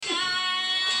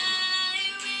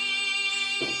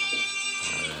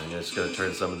just going to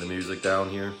turn some of the music down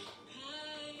here.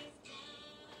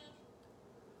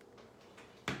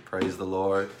 Praise the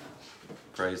Lord.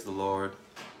 Praise the Lord.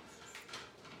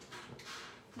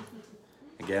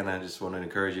 Again, I just want to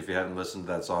encourage you, if you haven't listened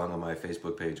to that song on my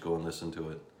Facebook page, go and listen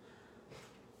to it.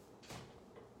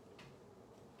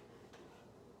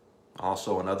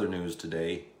 Also, in other news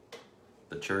today,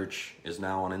 the church is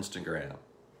now on Instagram,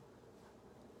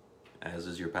 as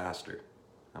is your pastor.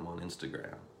 I'm on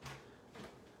Instagram.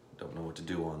 Don't know what to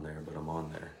do on there, but I'm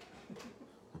on there.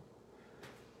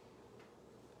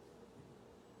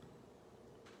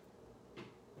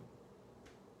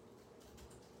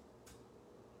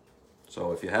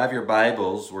 So if you have your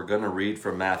Bibles, we're going to read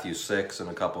from Matthew 6 in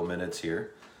a couple minutes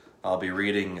here. I'll be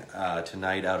reading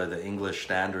tonight out of the English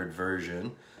Standard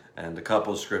Version and a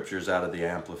couple scriptures out of the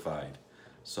Amplified.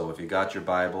 So if you got your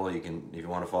Bible, if you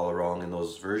want to follow along in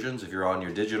those versions. If you're on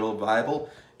your digital Bible,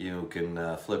 you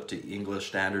can flip to English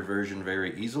Standard Version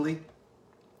very easily.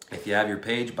 If you have your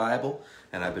page Bible,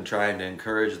 and I've been trying to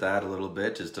encourage that a little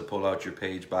bit, is to pull out your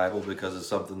page Bible, because it's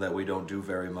something that we don't do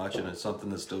very much, and it's something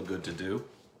that's still good to do.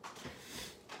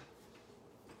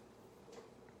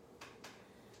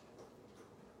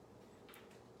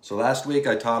 So last week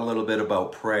I taught a little bit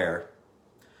about prayer,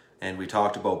 and we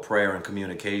talked about prayer and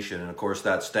communication, and of course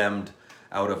that stemmed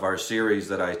out of our series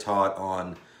that I taught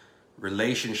on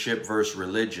relationship versus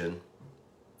religion,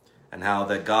 and how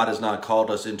that God has not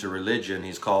called us into religion,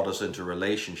 He's called us into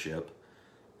relationship.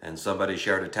 And somebody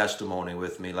shared a testimony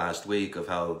with me last week of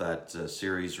how that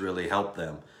series really helped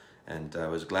them, and I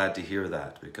was glad to hear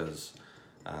that, because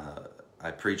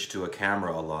I preach to a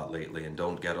camera a lot lately and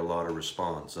don't get a lot of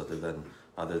response other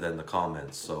than the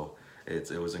comments. So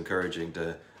it was encouraging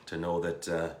to know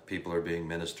that people are being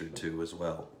ministered to as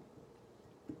well.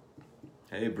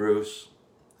 Hey Bruce.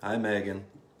 Hi Megan.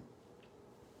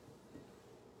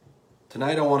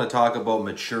 Tonight I want to talk about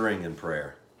maturing in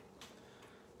prayer.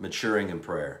 Maturing in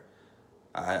prayer.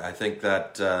 I think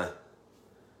that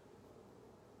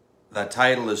that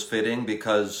title is fitting,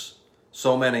 because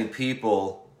so many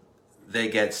people, they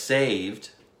get saved.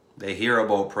 They hear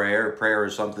about prayer. Prayer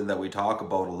is something that we talk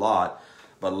about a lot,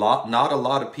 but not a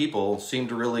lot of people seem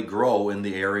to really grow in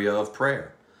the area of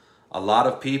prayer. A lot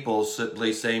of people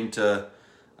simply seem to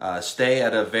stay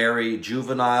at a very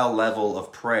juvenile level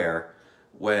of prayer,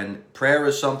 when prayer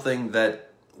is something that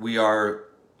we are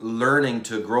learning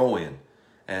to grow in.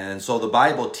 And so the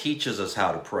Bible teaches us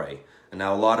how to pray. And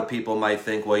now a lot of people might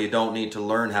think, well, you don't need to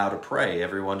learn how to pray.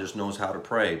 Everyone just knows how to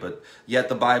pray. But yet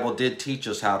the Bible did teach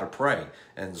us how to pray.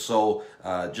 And so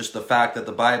just the fact that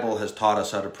the Bible has taught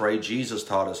us how to pray, Jesus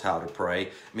taught us how to pray,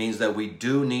 means that we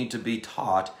do need to be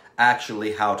taught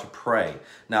actually how to pray.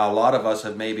 Now, a lot of us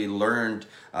have maybe learned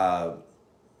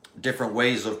different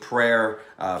ways of prayer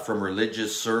from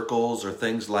religious circles or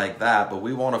things like that, but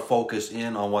we want to focus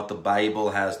in on what the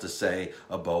Bible has to say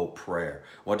about prayer.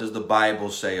 What does the Bible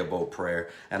say about prayer?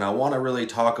 And I want to really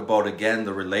talk about, again,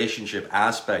 the relationship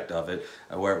aspect of it,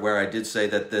 where I did say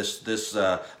that this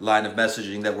line of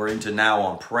messaging that we're into now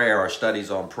on prayer, our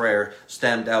studies on prayer,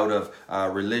 stemmed out of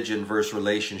religion versus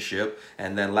relationship.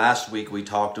 And then last week we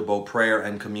talked about prayer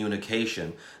and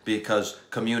communication, because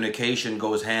communication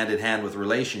goes hand in hand with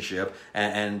relationship,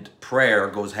 and prayer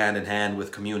goes hand in hand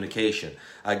with communication.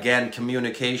 Again,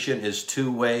 communication is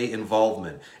two-way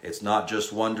involvement. It's not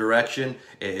just one direction.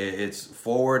 It's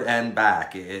forward and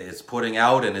back. It's putting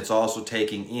out, and it's also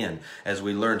taking in. As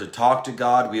we learn to talk to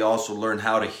God, we also learn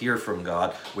how to hear from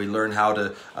God. We learn how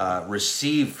to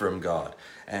receive from God.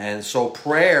 And so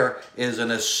prayer is an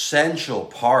essential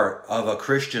part of a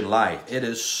Christian life. It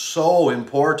is so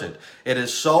important. It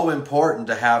is so important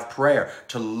to have prayer,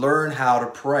 to learn how to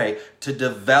pray, to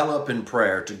develop in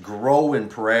prayer, to grow in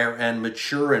prayer, and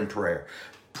mature in prayer.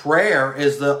 Prayer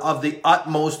is of the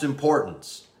utmost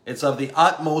importance. It's of the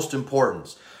utmost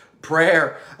importance.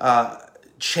 Prayer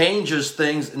changes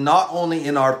things not only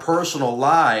in our personal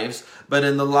lives, but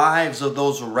in the lives of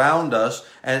those around us,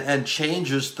 and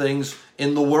changes things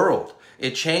in the world.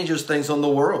 It changes things in the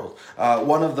world.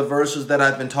 One of the verses that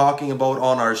I've been talking about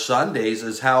on our Sundays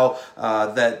is how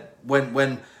that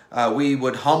when we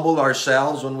would humble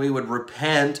ourselves, when we would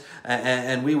repent,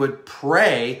 and we would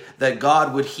pray that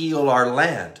God would heal our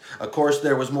land. Of course,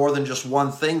 there was more than just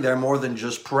one thing there, more than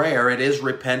just prayer. It is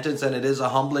repentance, and it is a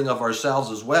humbling of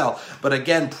ourselves as well. But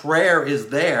again, prayer is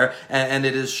there, and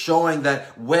it is showing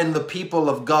that when the people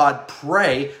of God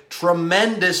pray,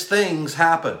 tremendous things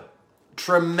happen.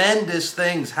 Tremendous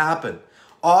things happen.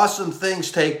 Awesome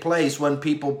things take place when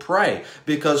people pray,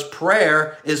 because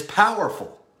prayer is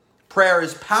powerful. Prayer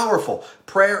is powerful.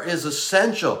 Prayer is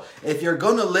essential. If you're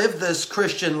going to live this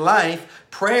Christian life,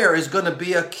 prayer is going to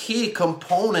be a key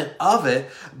component of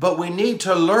it, but we need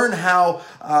to learn how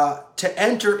to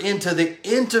enter into the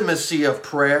intimacy of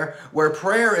prayer, where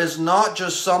prayer is not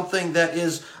just something that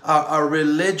is a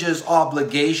religious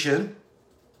obligation,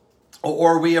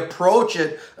 or we approach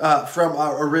it from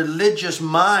a religious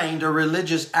mind, a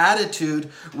religious attitude,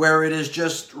 where it is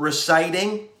just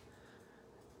reciting,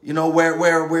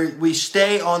 where we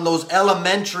stay on those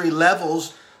elementary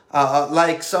levels,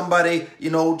 like somebody,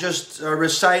 just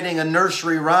reciting a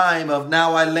nursery rhyme of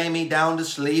 "Now I lay me down to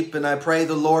sleep, and I pray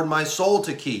the Lord my soul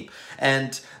to keep."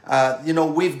 And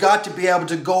we've got to be able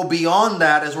to go beyond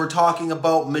that as we're talking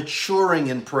about maturing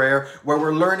in prayer, where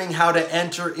we're learning how to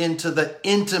enter into the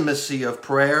intimacy of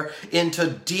prayer, into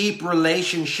deep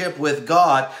relationship with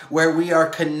God, where we are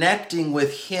connecting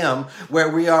with Him, where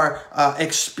we are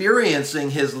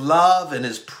experiencing His love and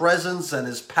His presence and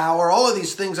His power, all of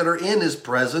these things that are in His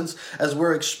presence, as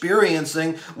we're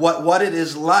experiencing what it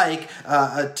is like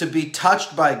to be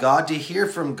touched by God, to hear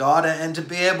from God, and to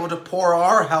be able to pour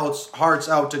our hearts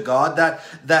out to God,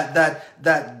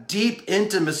 that deep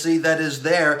intimacy that is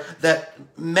there, that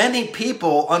many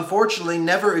people unfortunately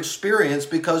never experience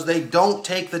because they don't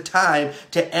take the time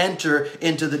to enter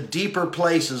into the deeper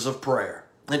places of prayer,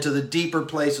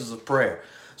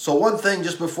 So one thing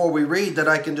just before we read that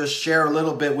I can just share a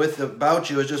little bit about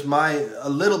you is just a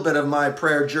little bit of my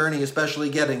prayer journey, especially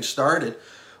getting started.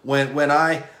 When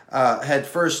I had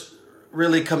first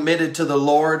really committed to the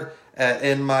Lord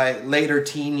in my later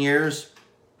teen years,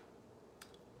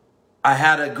 I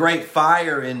had a great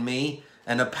fire in me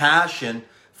and a passion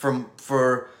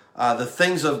for the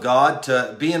things of God,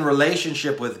 to be in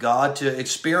relationship with God, to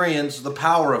experience the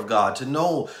power of God, to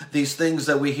know these things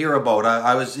that we hear about.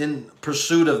 I was in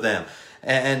pursuit of them.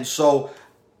 And so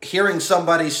hearing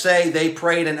somebody say they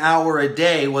prayed an hour a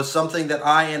day was something that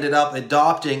I ended up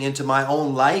adopting into my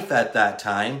own life at that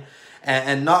time.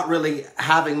 And not really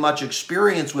having much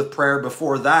experience with prayer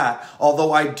before that,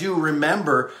 although I do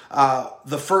remember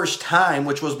the first time,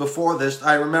 which was before this,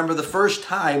 I remember the first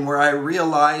time where I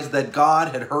realized that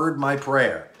God had heard my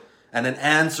prayer and an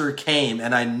answer came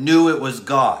and I knew it was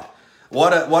God.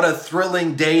 What a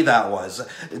thrilling day that was.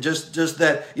 Just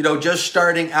that, just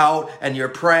starting out and you're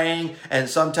praying, and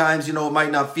sometimes, it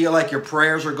might not feel like your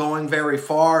prayers are going very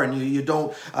far and you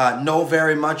don't know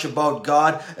very much about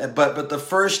God. But the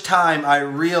first time I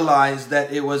realized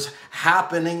that it was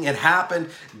happening, it happened.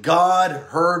 God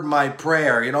heard my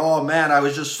prayer. I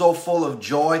was just so full of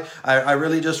joy. I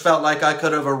really just felt like I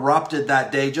could have erupted that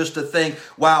day just to think,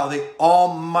 wow, the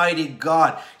Almighty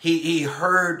God, He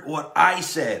heard what I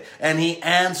said and He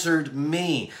answered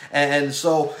me. And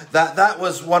so that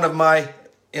was one of my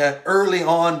early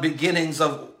on beginnings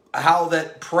of how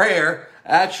that prayer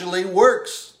actually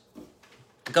works.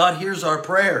 God hears our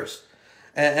prayers.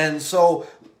 And so,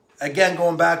 again,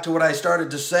 going back to what I started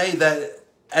to say, that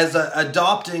as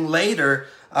adopting later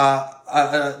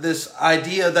this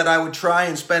idea that I would try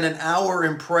and spend an hour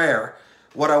in prayer,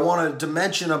 what I wanted to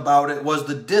mention about it was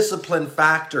the discipline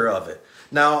factor of it.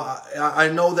 Now, I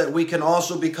know that we can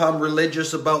also become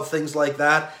religious about things like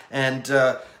that, and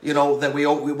that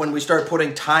when we start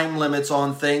putting time limits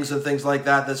on things and things like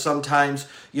that, that sometimes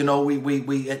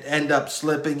we end up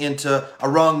slipping into a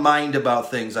wrong mind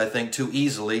about things, I think, too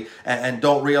easily, and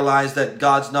don't realize that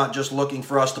God's not just looking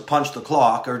for us to punch the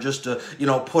clock or just to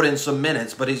put in some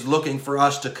minutes, but He's looking for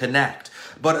us to connect.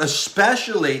 But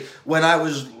especially when I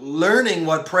was learning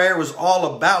what prayer was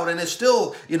all about, and it's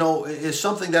still, is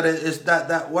something that is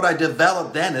that what I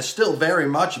developed then is still very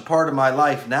much a part of my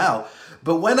life now.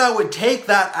 But when I would take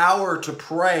that hour to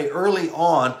pray early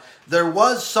on, there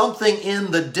was something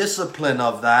in the discipline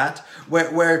of that,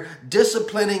 where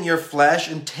disciplining your flesh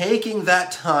and taking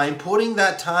that time, putting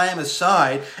that time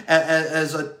aside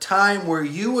as a time where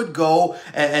you would go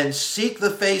and seek the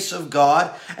face of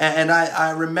God. And I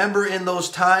remember in those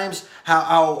times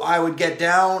how I would get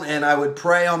down and I would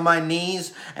pray on my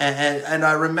knees. And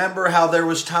I remember how there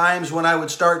was times when I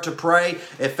would start to pray,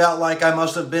 it felt like I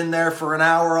must have been there for an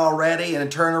hour already, and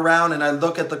I'd turn around and I'd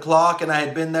look at the clock and I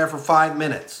had been there for 5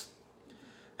 minutes.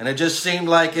 And it just seemed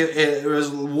like it was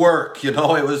work,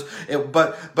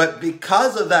 but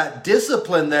because of that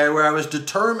discipline there, where I was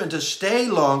determined to stay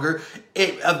longer,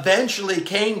 it eventually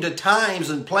came to times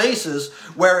and places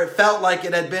where it felt like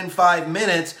it had been 5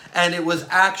 minutes and it was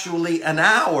actually an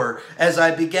hour, as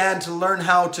I began to learn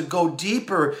how to go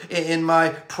deeper in my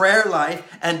prayer life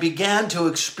and began to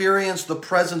experience the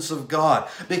presence of God.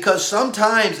 Because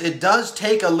sometimes it does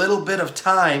take a little bit of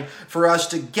time for us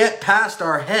to get past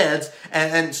our heads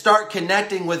and start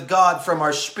connecting with God from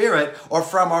our spirit or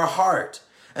from our heart.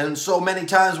 And so many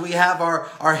times we have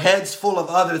our heads full of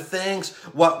other things,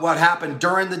 what happened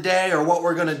during the day or what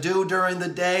we're going to do during the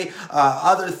day,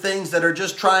 other things that are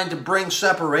just trying to bring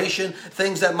separation,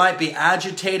 things that might be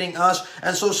agitating us.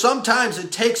 And so sometimes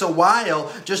it takes a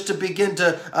while just to begin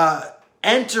to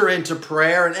enter into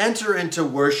prayer and enter into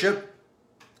worship.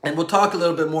 And we'll talk a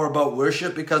little bit more about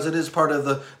worship because it is part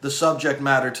of the subject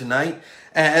matter tonight.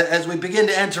 As we begin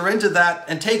to enter into that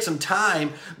and take some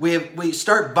time, we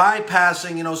start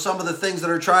bypassing, some of the things that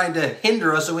are trying to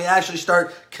hinder us, and we actually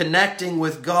start connecting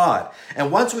with God.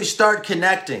 And once we start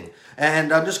connecting,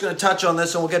 and I'm just going to touch on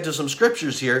this and we'll get to some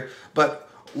scriptures here, but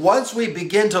once we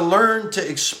begin to learn to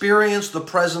experience the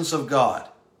presence of God,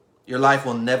 your life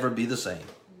will never be the same.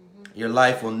 Your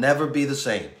life will never be the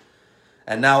same.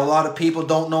 And now a lot of people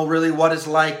don't know really what it's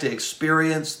like to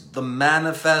experience the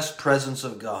manifest presence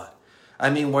of God. I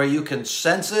mean, where you can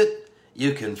sense it,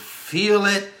 you can feel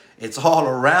it, it's all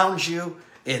around you,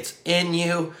 it's in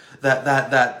you,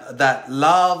 that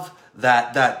love,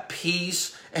 that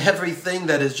peace, everything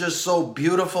that is just so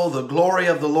beautiful, the glory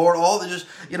of the Lord, all the just,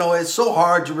 it's so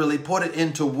hard to really put it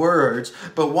into words.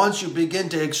 But once you begin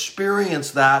to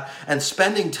experience that and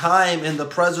spending time in the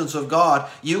presence of God,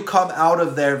 you come out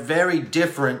of there very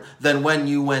different than when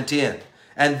you went in.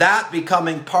 And that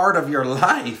becoming part of your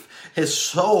life is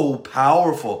so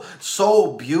powerful,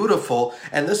 so beautiful.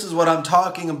 And this is what I'm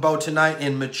talking about tonight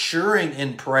in maturing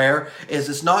in prayer, is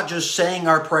it's not just saying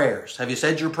our prayers. Have you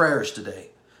said your prayers today?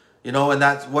 And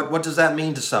that's what does that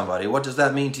mean to somebody? What does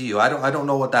that mean to you? I don't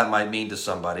know what that might mean to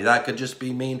somebody. That could just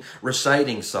be mean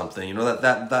reciting something.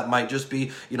 That might just be,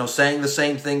 saying the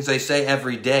same things they say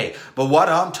every day. But what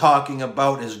I'm talking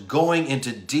about is going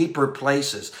into deeper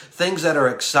places, things that are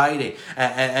exciting,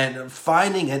 and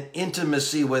finding an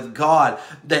intimacy with God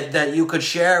that you could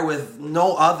share with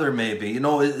no other maybe.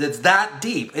 It's that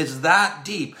deep. It's that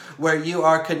deep where you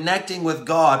are connecting with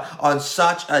God on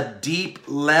such a deep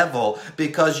level,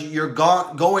 because you're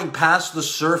going past the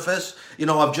surface,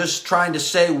 of just trying to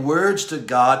say words to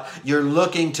God. You're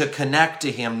looking to connect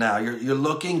to Him now. You're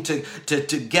looking to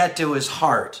get to His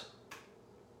heart.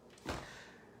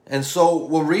 And so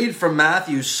we'll read from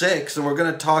Matthew 6, and we're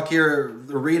going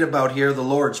to read about here the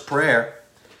Lord's Prayer.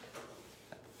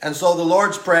 And so the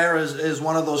Lord's Prayer is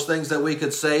one of those things that we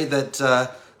could say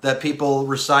that people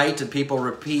recite and people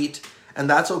repeat, and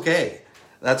that's okay.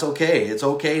 That's okay. It's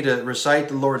okay to recite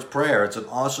the Lord's Prayer. It's an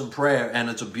awesome prayer, and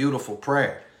it's a beautiful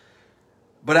prayer.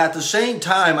 But at the same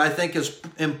time, I think it's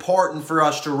important for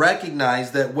us to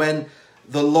recognize that when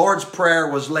the Lord's Prayer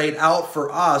was laid out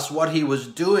for us, what He was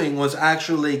doing was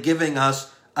actually giving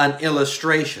us an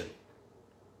illustration.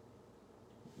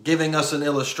 Giving us an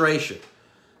illustration.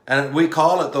 And we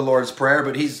call it the Lord's Prayer,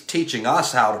 but He's teaching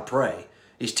us how to pray.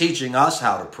 He's teaching us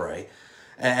how to pray.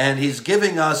 And He's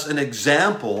giving us an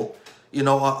example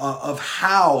of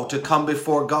how to come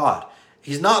before God.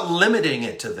 He's not limiting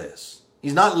it to this.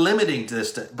 He's not limiting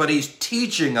this, but He's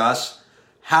teaching us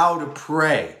how to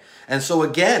pray. And so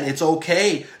again, it's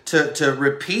okay to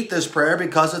repeat this prayer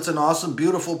because it's an awesome,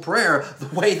 beautiful prayer,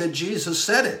 the way that Jesus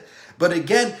said it. But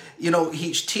again,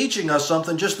 He's teaching us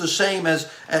something just the same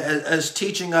as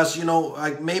teaching us,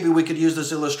 maybe we could use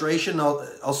this illustration.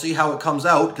 I'll see how it comes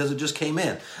out because it just came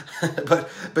in. but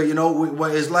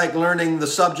it's like learning the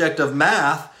subject of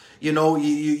math.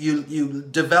 You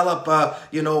develop,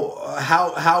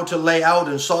 how to lay out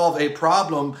and solve a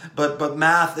problem, but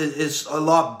math is a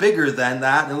lot bigger than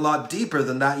that and a lot deeper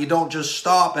than that. You don't just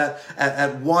stop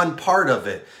at one part of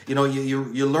it.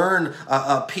 You learn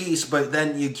a piece, but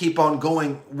then you keep on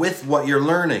going with what you're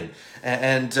learning.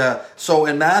 And so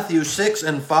in Matthew 6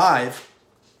 and 5,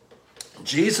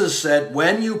 Jesus said,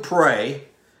 when you pray,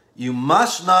 you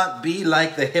must not be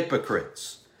like the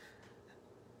hypocrites.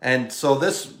 And so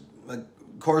this, of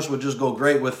course, would just go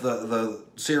great with the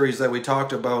series that we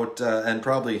talked about and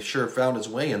probably sure found its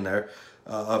way in there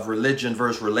of religion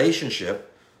versus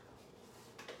relationship.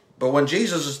 But when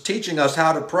Jesus is teaching us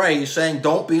how to pray, He's saying,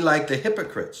 don't be like the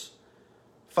hypocrites.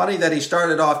 Funny that He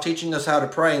started off teaching us how to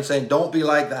pray and saying, don't be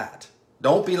like that.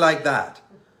 Don't be like that.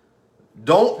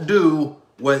 Don't do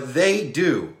what they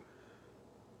do.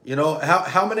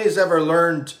 How many has ever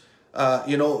learned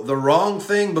the wrong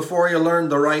thing before you learn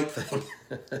the right thing.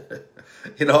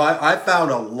 I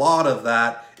found a lot of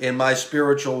that in my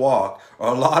spiritual walk, or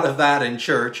a lot of that in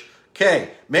church.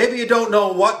 Okay, maybe you don't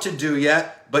know what to do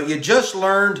yet, but you just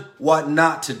learned what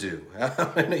not to do.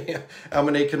 How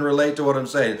many can relate to what I'm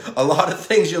saying? A lot of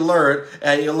things you learn,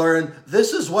 and you learn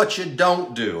this is what you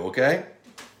don't do, okay?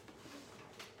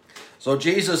 So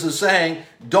Jesus is saying,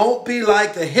 don't be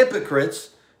like the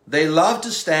hypocrites. They love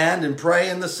to stand and pray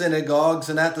in the synagogues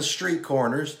and at the street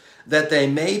corners, that they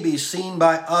may be seen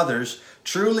by others.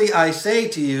 Truly I say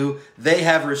to you, they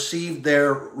have received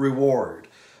their reward.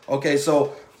 Okay,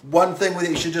 so one thing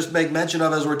we should just make mention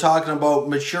of as we're talking about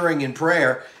maturing in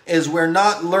prayer is we're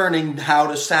not learning how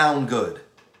to sound good.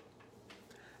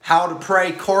 How to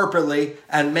pray corporately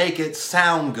and make it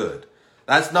sound good.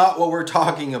 That's not what we're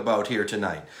talking about here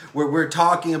tonight. We're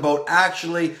talking about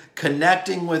actually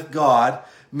connecting with God,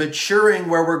 maturing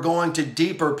where we're going to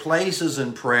deeper places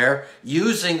in prayer,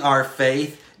 using our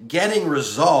faith, getting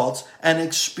results, and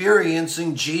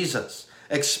experiencing Jesus.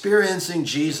 Experiencing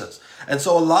Jesus. And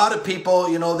so a lot of people,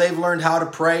 they've learned how to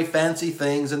pray fancy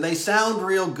things and they sound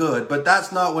real good, but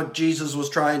that's not what Jesus was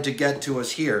trying to get to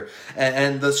us here.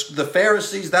 And the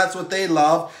Pharisees, that's what they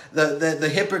love. The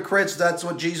hypocrites, that's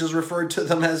what Jesus referred to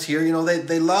them as here.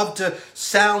 They love to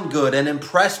sound good and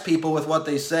impress people with what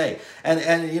they say. And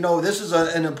this is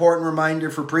an important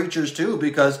reminder for preachers too,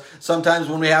 because sometimes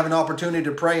when we have an opportunity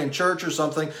to pray in church or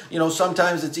something,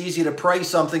 sometimes it's easy to pray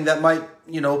something that might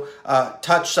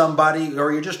touch somebody,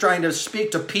 or you're just trying to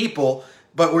speak to people,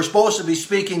 but we're supposed to be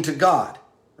speaking to God,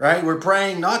 right? We're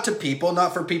praying not to people,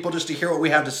 not for people just to hear what we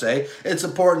have to say. It's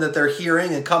important that they're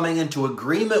hearing and coming into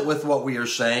agreement with what we are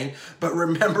saying. But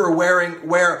remember,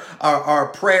 where our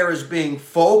prayer is being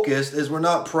focused is we're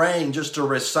not praying just to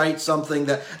recite something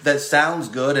that sounds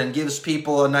good and gives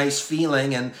people a nice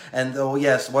feeling and oh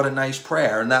yes, what a nice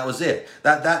prayer, and that was it.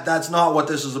 That's not what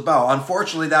this is about.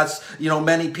 Unfortunately, that's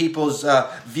many people's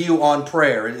view on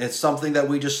prayer. It's something that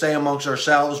we just say amongst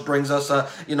ourselves, brings us a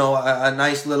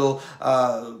nice little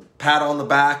pat on the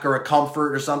back or a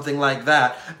comfort or something like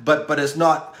that, but it's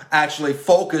not actually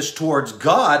focused towards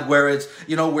God, where it's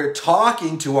we're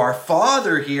talking to our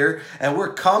Father here, and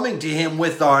we're coming to Him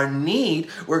with our need.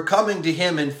 We're coming to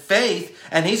Him in faith,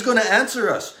 and He's going to answer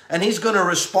us, and He's going to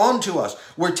respond to us.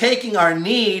 We're taking our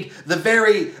need, the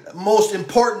very most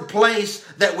important place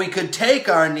that we could take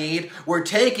our need. We're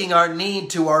taking our need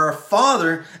to our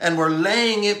Father, and we're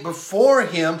laying it before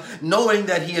Him, knowing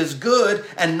that He is good,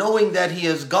 and knowing that He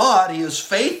is God. He is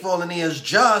faithful, and He is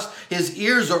just. His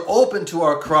ears are open to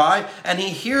our cry, and He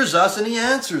hears us, and He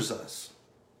answers us.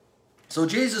 So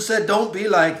Jesus said, don't be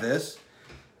like this.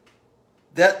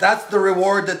 That's the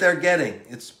reward that they're getting.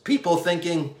 It's people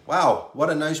thinking, wow, what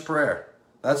a nice prayer.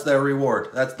 That's their reward.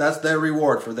 That's their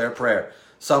reward for their prayer.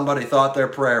 Somebody thought their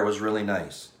prayer was really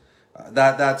nice.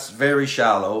 That's very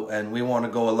shallow, and we want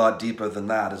to go a lot deeper than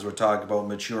that as we're talking about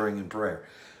maturing in prayer.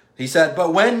 He said,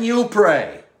 but when you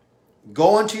pray,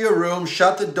 go into your room,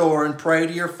 shut the door, and pray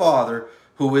to your Father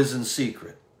who is in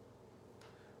secret.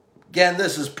 Again,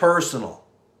 this is personal.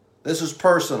 This is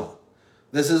personal.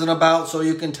 This isn't about so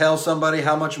you can tell somebody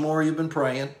how much more you've been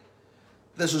praying.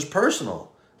 This is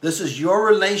personal. This is your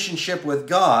relationship with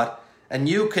God and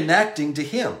you connecting to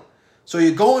Him. So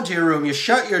you go into your room, you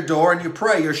shut your door, and you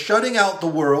pray. You're shutting out the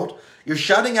world. You're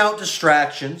shutting out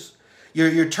distractions.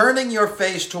 You're turning your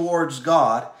face towards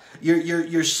God.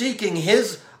 You're seeking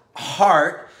His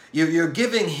heart. You're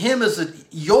giving Him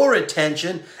your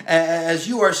attention as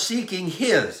you are seeking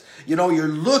His. You're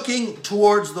looking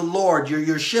towards the Lord.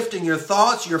 You're shifting your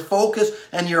thoughts, your focus,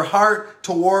 and your heart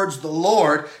towards the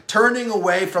Lord, turning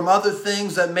away from other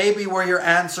things that maybe were your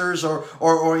answers or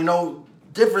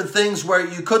different things where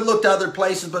you could look to other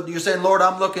places, but you're saying, Lord,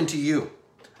 I'm looking to you.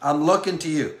 I'm looking to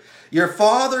you. Your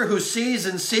Father who sees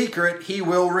in secret, He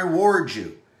will reward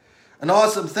you. An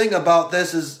awesome thing about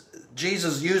this is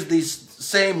Jesus used these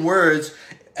same words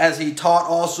as He taught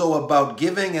also about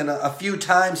giving, and a few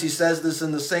times He says this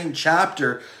in the same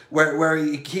chapter where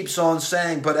He keeps on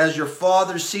saying, but as your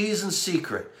Father sees in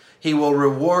secret, He will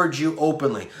reward you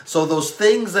openly. So those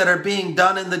things that are being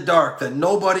done in the dark that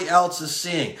nobody else is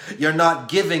seeing, you're not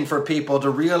giving for people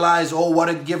to realize, oh, what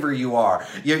a giver you are.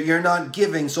 You're not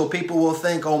giving so people will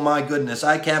think, oh my goodness,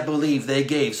 I can't believe they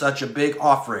gave such a big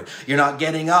offering. You're not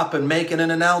getting up and making an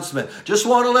announcement. Just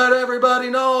want to let everybody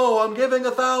know I'm giving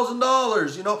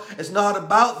 $1,000. It's not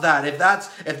about that. If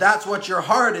that's what your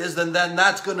heart is, then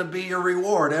that's going to be your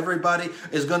reward. Everybody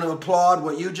is going to applaud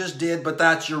what you just did, but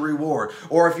that's your reward.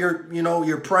 Or if you're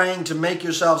you're praying to make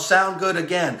yourself sound good,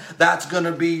 again, that's going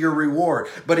to be your reward.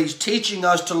 But he's teaching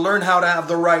us to learn how to have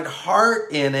the right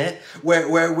heart in it,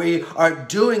 where we are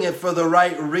doing it for the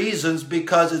right reasons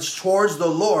because it's towards the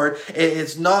Lord.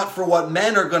 It's not for what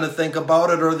men are going to think about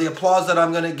it or the applause that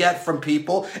I'm going to get from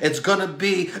people. It's going to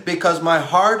be because my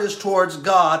heart is towards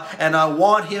God and I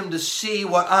want him to see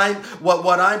what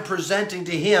I'm presenting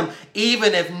to him,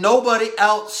 even if nobody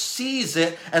else sees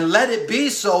it. And let it be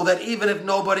so that even if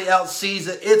nobody else sees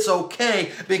it, it's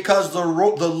okay, because the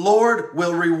Lord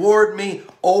will reward me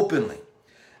openly.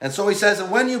 And so he says,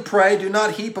 and when you pray, do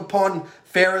not heap up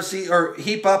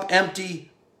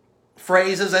empty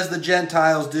phrases as the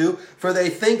Gentiles do, for they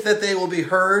think that they will be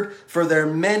heard for their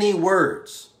many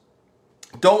words.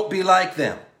 Don't be like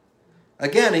them.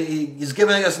 Again, he's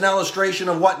giving us an illustration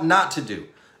of what not to do.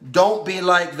 Don't be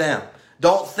like them.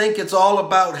 Don't think it's all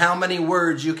about how many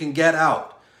words you can get out.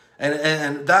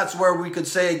 And that's where we could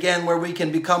say again, where we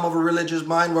can become of a religious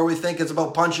mind, where we think it's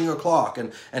about punching a clock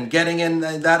and getting in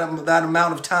that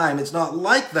amount of time. It's not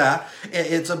like that.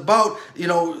 It's about,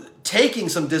 taking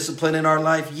some discipline in our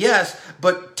life, yes,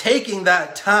 but taking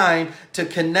that time to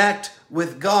connect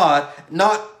with God,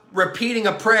 not repeating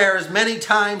a prayer as many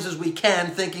times as we can,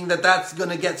 thinking that that's going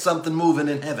to get something moving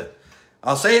in heaven.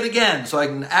 I'll say it again so I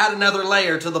can add another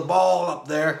layer to the ball up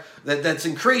there that's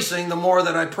increasing the more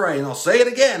that I pray. And I'll say it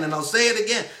again and I'll say it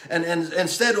again. And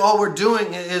instead all we're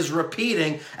doing is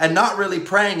repeating and not really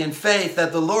praying in faith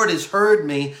that the Lord has heard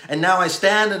me. And now I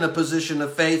stand in a position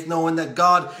of faith knowing that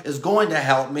God is going to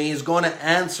help me, is going to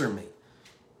answer me.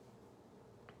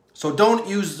 So don't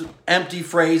use empty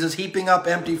phrases, heaping up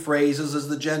empty phrases as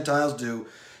the Gentiles do.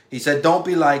 He said, don't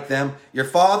be like them. Your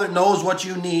Father knows what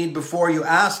you need before you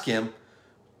ask him.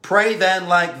 Pray then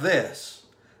like this: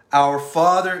 Our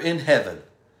Father in heaven,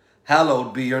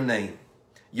 hallowed be your name.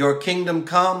 Your kingdom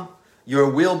come, your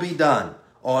will be done,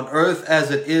 on earth as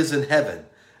it is in heaven.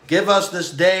 Give us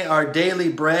this day our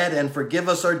daily bread, and forgive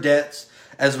us our debts,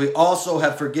 as we also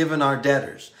have forgiven our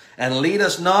debtors. And lead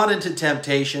us not into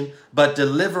temptation, but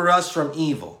deliver us from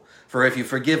evil. For if you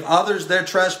forgive others their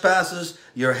trespasses,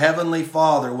 your heavenly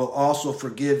Father will also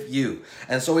forgive you.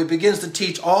 And so he begins to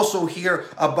teach also here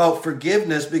about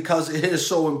forgiveness, because it is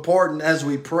so important as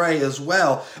we pray as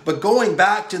well. But going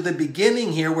back to the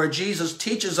beginning here, where Jesus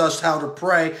teaches us how to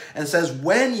pray and says,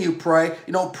 when you pray,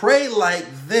 pray like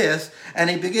this. And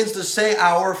he begins to say,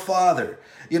 Our Father.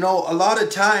 A lot of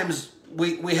times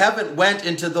we haven't went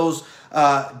into those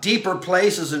deeper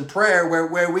places in prayer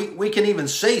where we can even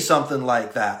say something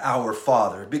like that, Our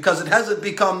Father, because it hasn't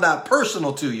become that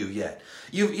personal to you yet.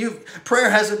 Prayer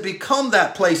hasn't become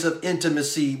that place of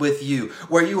intimacy with you,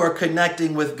 where you are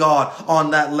connecting with God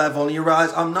on that level. And you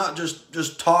realize, I'm not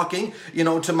just talking,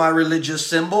 to my religious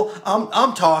symbol.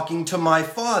 I'm talking to my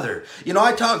Father.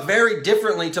 I talk very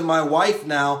differently to my wife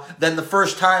now than the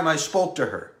first time I spoke to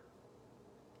her.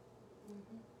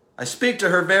 I speak to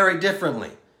her very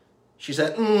differently. She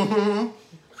said, I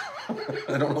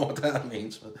don't know what that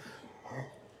means.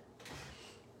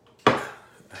 But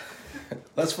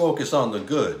let's focus on the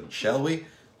good, shall we?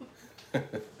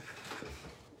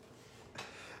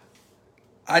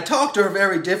 I talk to her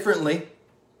very differently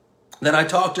than I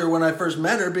talked to her when I first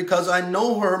met her, because I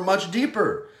know her much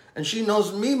deeper and she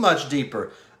knows me much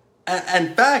deeper.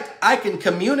 In fact, I can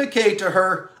communicate to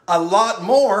her a lot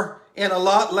more in a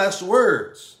lot less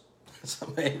words.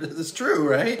 It's true,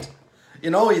 right?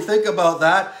 You think about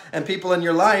that, and people in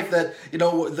your life that,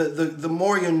 the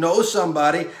more you know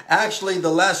somebody, actually the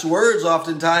less words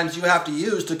oftentimes you have to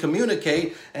use to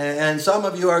communicate. And some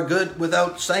of you are good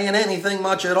without saying anything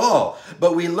much at all.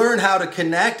 But we learn how to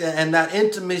connect, and that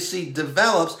intimacy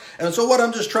develops. And so what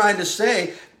I'm just trying to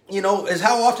say, is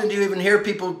how often do you even hear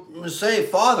people say,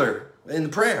 Father,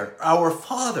 in prayer, Our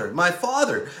Father, my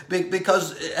Father,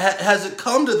 because has it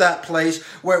come to that place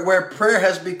where prayer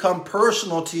has become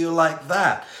personal to you like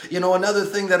that? Another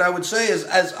thing that I would say is,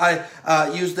 as I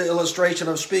use the illustration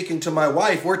of speaking to my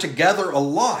wife, we're together a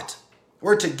lot.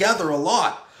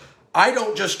 I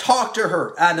don't just talk to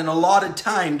her at an allotted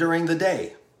time during the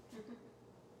day.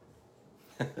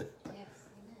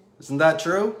 Isn't that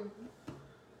true?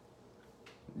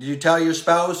 Did you tell your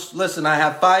spouse, listen, I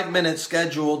have 5 minutes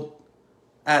scheduled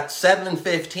at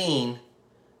 7:15,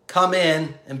 come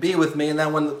in and be with me, and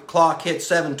then when the clock hits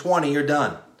 7:20, you're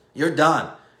done. You're done.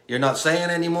 You're not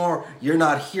saying anymore. You're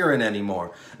not hearing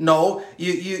anymore. No,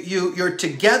 you're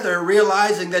together,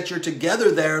 realizing that you're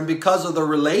together there, and because of the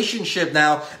relationship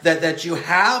now that you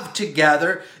have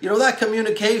together, that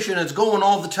communication is going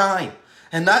all the time.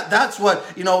 And that's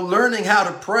what, learning how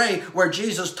to pray, where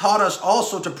Jesus taught us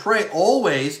also to pray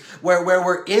always, where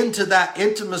we're into that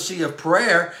intimacy of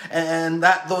prayer, and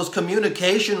that those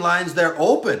communication lines, they're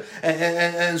open.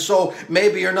 And so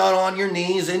maybe you're not on your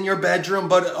knees in your bedroom,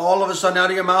 but all of a sudden out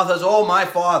of your mouth is, oh, my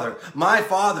Father,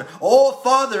 oh,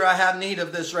 Father, I have need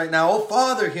of this right now. Oh,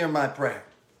 Father, hear my prayer.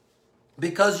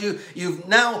 Because you've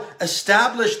now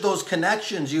established those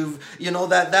connections.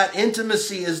 That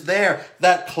intimacy is there,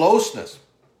 that closeness.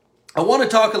 I want to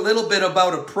talk a little bit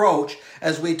about approach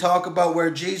as we talk about where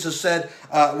Jesus said,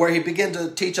 where he began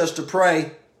to teach us to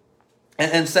pray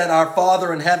and said, our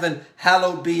Father in heaven,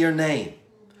 hallowed be your name.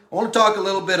 I want to talk a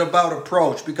little bit about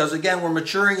approach because, again, we're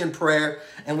maturing in prayer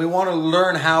and we want to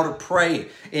learn how to pray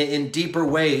in deeper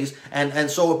ways.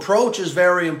 And so approach is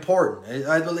very important.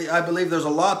 I believe there's a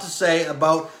lot to say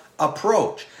about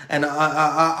approach. And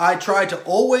I try to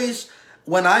always,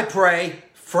 when I pray,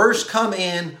 first come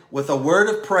in with a word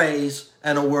of praise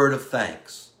and a word of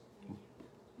thanks.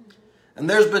 And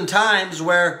there's been times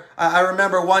where, I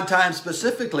remember one time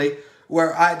specifically,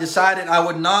 where I decided I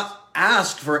would not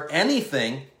ask for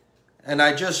anything, and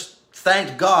I just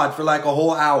thanked God for like a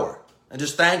whole hour. I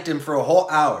just thanked him for a whole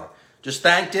hour. Just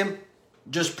thanked him,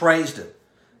 just praised him.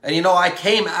 And I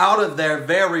came out of there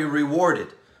very rewarded,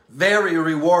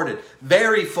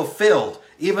 very fulfilled,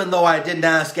 even though I didn't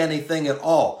ask anything at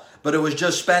all. But it was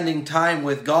just spending time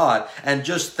with God and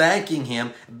just thanking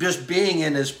him, just being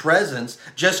in his presence,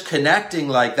 just connecting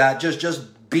like that, just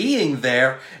being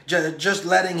there, just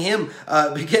letting him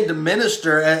begin to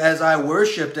minister as I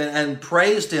worshiped and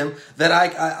praised him, that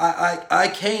I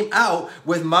came out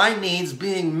with my needs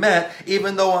being met,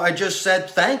 even though I just said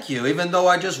thank you, even though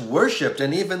I just worshiped,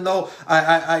 and even though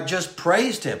I just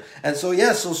praised him. And so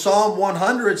so Psalm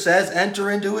 100 says,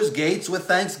 enter into his gates with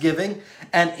thanksgiving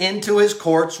and into his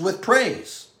courts with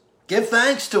praise. Give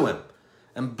thanks to him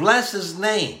and bless his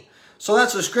name. So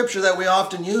that's a scripture that we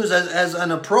often use as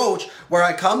an approach where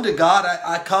I come to God.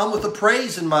 I come with a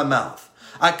praise in my mouth.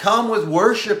 I come with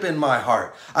worship in my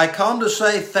heart. I come to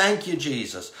say, thank you,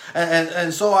 Jesus.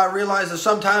 And so I realize that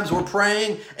sometimes we're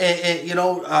praying,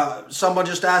 someone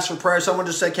just asked for prayer. Someone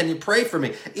just said, can you pray for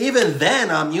me? Even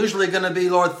then, I'm usually going to be,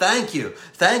 Lord, thank you.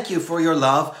 Thank you for your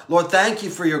love. Lord, thank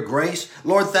you for your grace.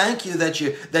 Lord, thank you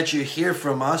that you hear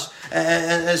from us.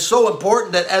 And it's so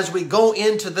important that as we go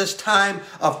into this time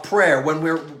of prayer, when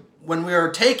we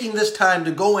are taking this time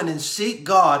to go in and seek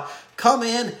God, come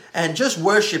in and just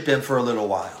worship him for a little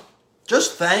while.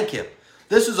 Just thank him.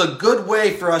 This is a good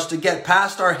way for us to get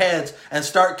past our heads and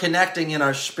start connecting in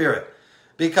our spirit.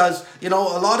 Because, a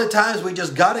lot of times we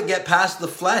just got to get past the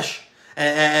flesh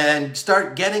and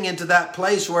start getting into that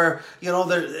place where,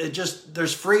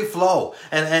 there's free flow.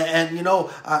 And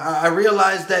I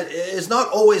realize that it's not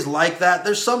always like that.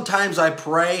 There's sometimes I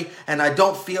pray and I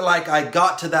don't feel like I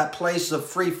got to that place of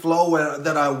free flow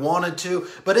that I wanted to.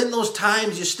 But in those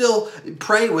times, you still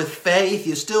pray with faith.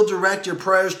 You still direct your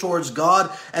prayers towards God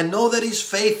and know that he's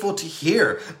faithful to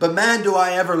hear. But man, do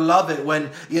I ever love it when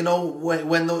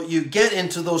you get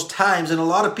into those times, and a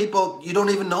lot of people, you don't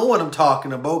even know what I'm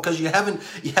talking about because you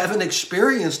haven't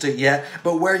experienced it yet,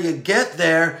 but where you get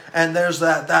there and there's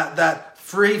that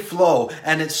free flow,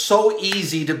 and it's so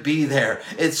easy to be there.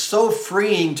 It's so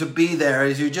freeing to be there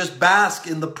as you just bask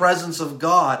in the presence of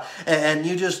God and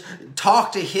you just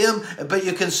talk to him, but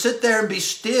you can sit there and be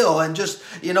still and just,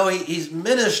 he's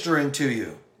ministering to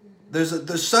you.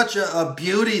 There's such a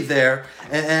beauty there.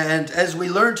 And as we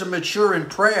learn to mature in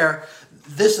prayer,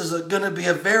 this is going to be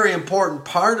a very important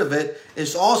part of it,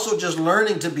 is also just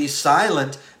learning to be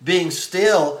silent, being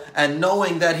still, and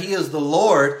knowing that he is the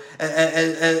Lord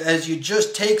as you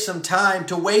just take some time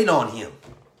to wait on him.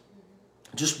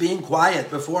 Just being quiet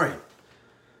before him.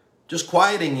 Just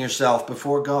quieting yourself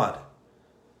before God.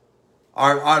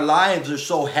 Our lives are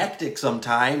so hectic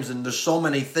sometimes, and there's so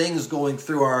many things going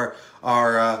through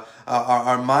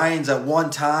our minds at one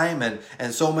time,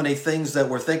 and so many things that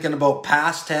we're thinking about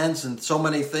past tense, and so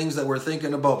many things that we're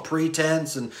thinking about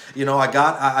pretense, and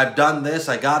I've done this,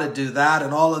 I got to do that,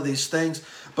 and all of these things.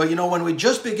 But when we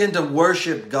just begin to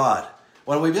worship God,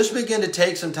 when we just begin to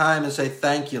take some time and say,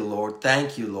 thank you,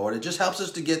 Lord, it just helps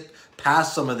us to get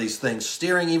past some of these things,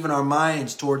 steering even our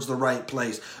minds towards the right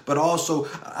place. But also,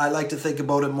 I like to think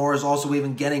about it more as also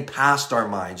even getting past our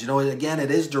minds. Again,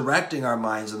 it is directing our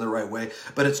minds in the right way,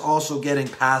 but it's also getting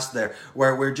past there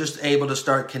where we're just able to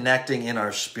start connecting in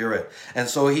our spirit. And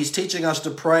so he's teaching us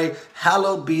to pray,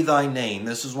 hallowed be thy name.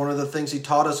 This is one of the things he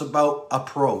taught us about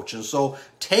approach. And so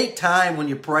take time when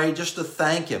you pray just to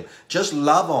thank him. Just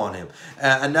love on him.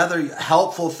 Another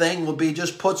helpful thing will be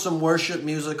just put some worship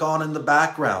music on in the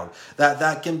background.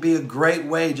 That can be a great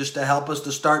way just to help us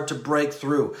to start to break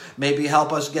through. Maybe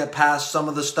help us get past some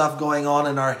of the stuff going on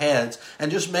in our heads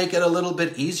and just make it a little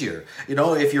bit easier.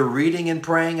 If you're reading and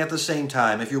praying at the same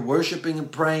time, if you're worshiping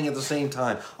and praying at the same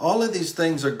time, all of these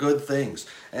things are good things.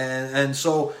 And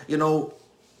so,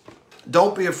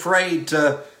 don't be afraid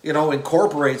to,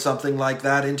 incorporate something like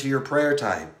that into your prayer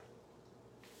time.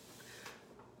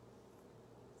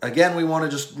 Again, we want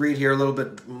to just read here a little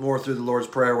bit more through the Lord's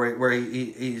Prayer where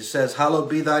he says, hallowed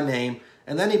be thy name.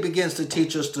 And then he begins to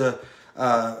teach us to,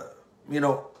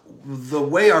 the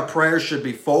way our prayers should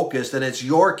be focused, and it's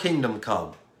your kingdom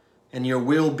come and your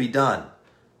will be done.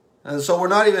 And so we're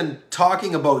not even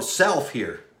talking about self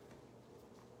here.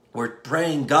 We're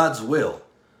praying God's will.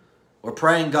 We're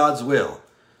praying God's will.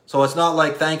 So it's not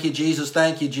like, thank you, Jesus,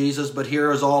 but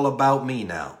here is all about me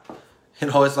now.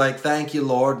 It's like, thank you,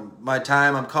 Lord, my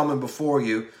time, I'm coming before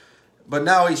you. But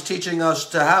now he's teaching us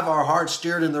to have our hearts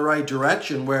steered in the right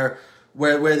direction where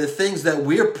the things that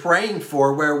we're praying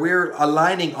for, where we're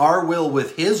aligning our will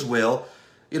with his will,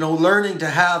 learning to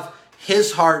have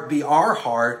his heart be our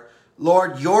heart.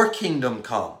 Lord, your kingdom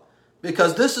come.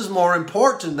 Because this is more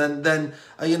important than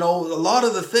a lot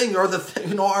of the thing, or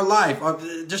our life.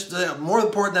 More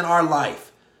important than our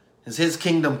life is his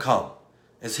kingdom come.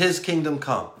 Is his kingdom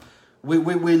come. We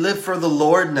live for the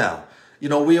Lord now.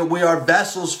 We are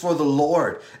vessels for the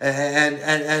Lord.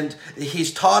 And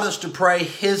he's taught us to pray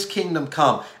his kingdom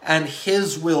come and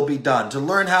his will be done. To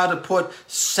learn how to put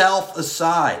self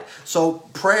aside. So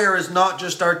prayer is not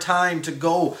just our time to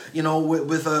go,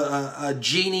 with a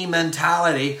genie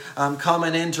mentality. I'm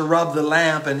coming in to rub the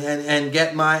lamp and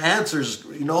get my answers,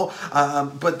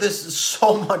 But this is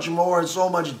so much more and so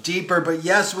much deeper. But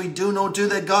yes, we do know too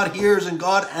that God hears and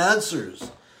God answers.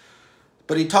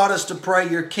 But he taught us to pray,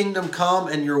 your kingdom come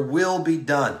and your will be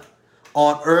done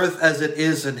on earth as it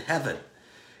is in heaven.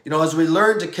 As we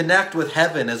learn to connect with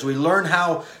heaven, as we learn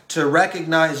how to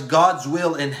recognize God's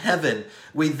will in heaven,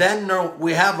 we then know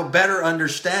we have a better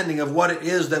understanding of what it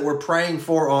is that we're praying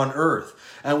for on earth.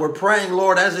 And we're praying,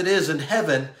 Lord, as it is in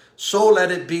heaven, so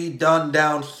let it be done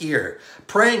down here.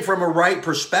 Praying from a right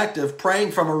perspective,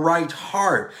 praying from a right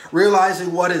heart,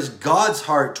 realizing what is God's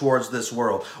heart towards this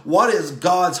world. What is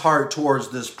God's heart towards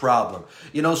this problem?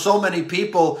 So many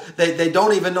people, they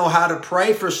don't even know how to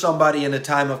pray for somebody in a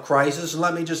time of crisis. And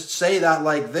let me just say that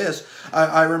like this.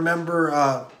 I remember,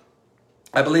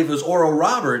 I believe it was Oral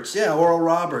Roberts. Yeah, Oral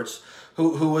Roberts,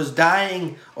 who was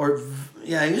dying,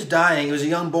 he was dying. He was a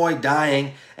young boy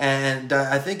dying. And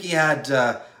I think he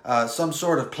had some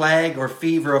sort of plague or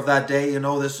fever of that day.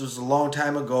 This was a long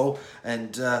time ago.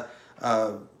 And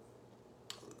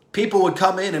people would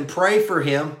come in and pray for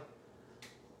him.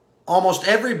 Almost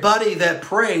everybody that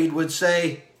prayed would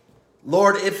say,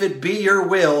 Lord, if it be your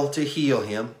will to heal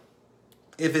him,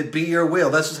 if it be your will.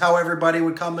 This is how everybody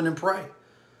would come in and pray.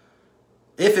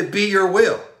 If it be your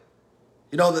will.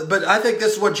 But I think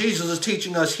this is what Jesus is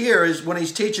teaching us here, is when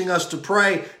he's teaching us to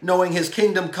pray, knowing his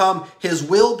kingdom come, his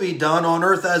will be done on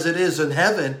earth as it is in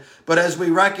heaven. But as we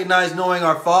recognize, knowing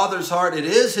our Father's heart, it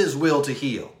is his will to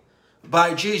heal.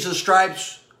 By Jesus'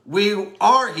 stripes, we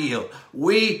are healed.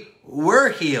 We were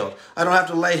healed. I don't have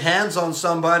to lay hands on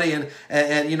somebody and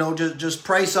just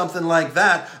pray something like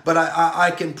that. But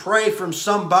I can pray from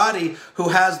somebody who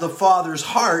has the Father's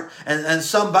heart and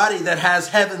somebody that has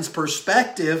heaven's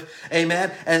perspective.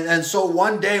 Amen. And so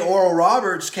one day Oral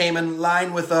Roberts came in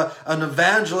line with an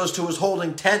evangelist who was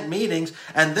holding tent meetings.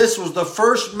 And this was the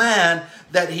first man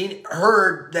that he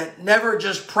heard that never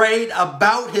just prayed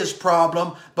about his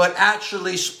problem, but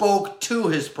actually spoke to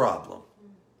his problem.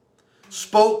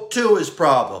 Spoke to his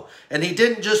problem. And he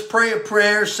didn't just pray a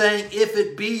prayer saying, if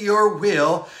it be your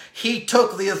will. He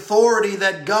took the authority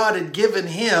that God had given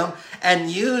him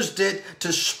and used it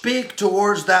to speak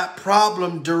towards that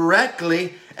problem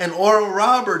directly. And Oral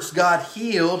Roberts got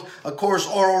healed. Of course,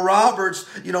 Oral Roberts,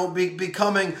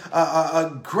 becoming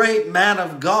a great man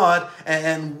of God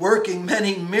and working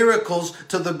many miracles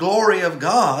to the glory of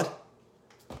God.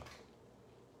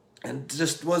 And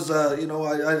just was,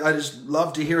 I just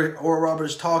love to hear Oral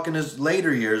Roberts talk in his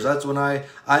later years. That's when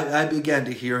I began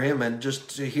to hear him and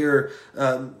just to hear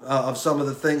of some of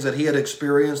the things that he had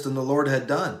experienced and the Lord had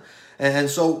done. And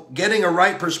so getting a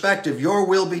right perspective, your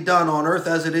will be done on earth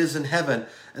as it is in heaven.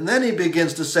 And then he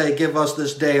begins to say, give us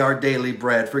this day our daily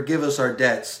bread. Forgive us our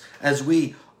debts as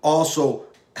we also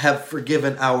have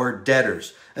forgiven our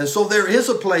debtors. And so there is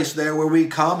a place there where we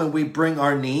come and we bring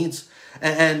our needs.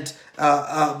 But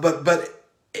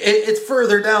it's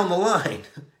further down the line.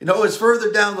 It's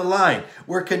further down the line.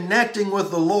 We're connecting with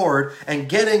the Lord and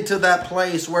getting to that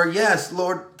place where, yes,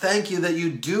 Lord, thank you that you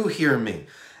do hear me.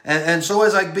 And so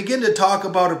as I begin to talk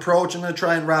about approach, I'm going to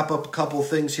try and wrap up a couple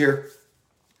things here.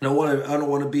 I don't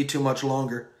want to be too much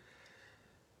longer.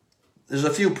 There's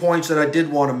a few points that I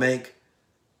did want to make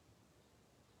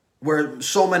where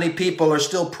so many people are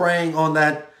still praying on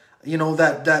that,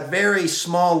 that very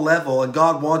small level, and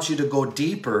God wants you to go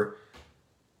deeper.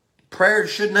 Prayer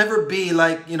should never be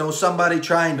like, somebody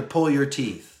trying to pull your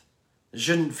teeth. It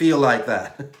shouldn't feel like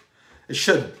that. It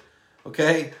shouldn't,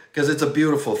 okay? Because it's a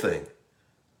beautiful thing.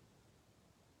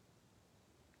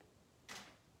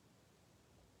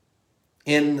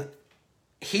 In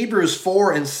Hebrews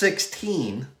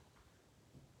 4:16,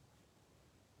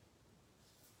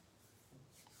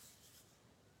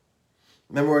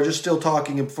 remember, we're just still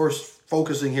talking and first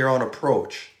focusing here on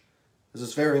approach. This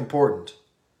is very important.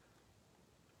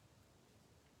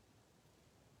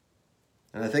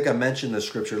 And I think I mentioned this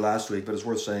scripture last week, but it's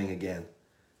worth saying again.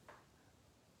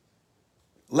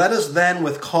 Let us then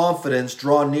with confidence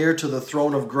draw near to the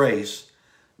throne of grace,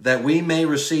 that we may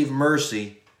receive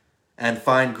mercy and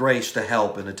find grace to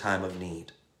help in a time of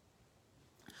need.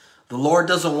 The Lord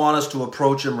doesn't want us to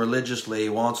approach Him religiously. He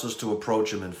wants us to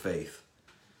approach Him in faith.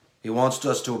 He wants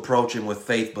us to approach Him with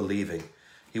faith believing.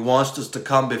 He wants us to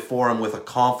come before Him with a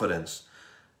confidence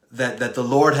that the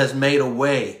Lord has made a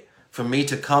way for me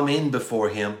to come in before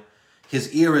Him.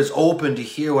 His ear is open to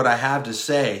hear what I have to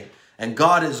say. And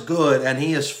God is good and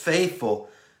He is faithful,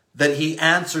 that He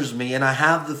answers me and I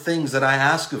have the things that I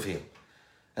ask of Him.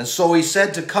 And so He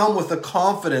said to come with a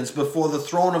confidence before the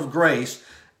throne of grace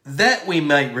that we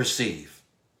might receive.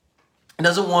 He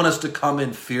doesn't want us to come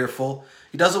in fearful.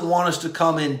 He doesn't want us to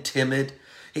come in timid.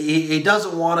 He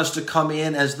doesn't want us to come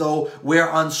in as though we're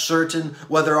uncertain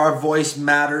whether our voice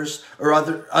matters or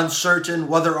uncertain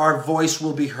whether our voice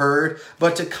will be heard,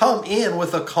 but to come in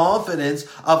with a confidence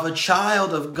of a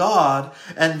child of God.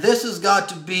 And this has got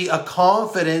to be a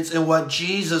confidence in what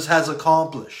Jesus has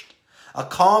accomplished. A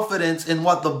confidence in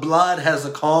what the blood has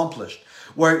accomplished.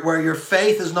 Where your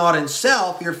faith is not in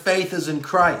self, your faith is in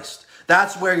Christ.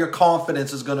 That's where your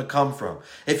confidence is going to come from.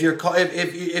 If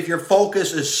your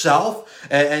focus is self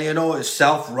and is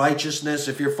self-righteousness,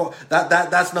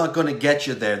 that's not going to get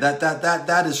you there.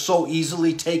 That is so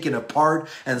easily taken apart,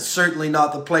 and certainly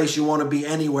not the place you want to be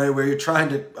anywhere where you're trying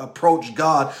to approach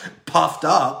God puffed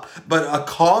up, but a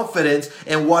confidence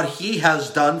in what He has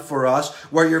done for us,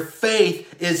 where your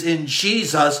faith is in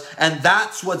Jesus, and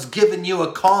that's what's given you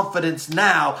a confidence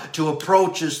now to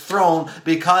approach His throne,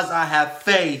 because I have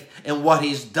faith in what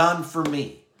He's done for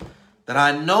me. That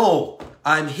I know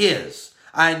I'm His.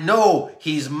 I know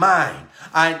He's mine.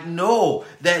 I know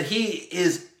that He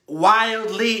is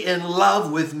wildly in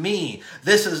love with me.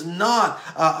 This is not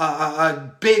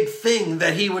a big thing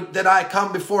that I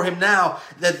come before Him now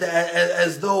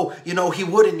as though He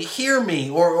wouldn't hear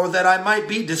me or that I might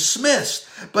be dismissed.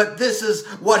 But this is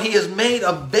what He has made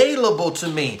available to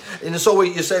me. And so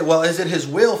you say, well, is it His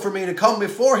will for me to come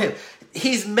before Him?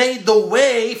 He's made the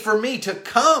way for me to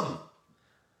come.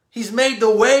 He's made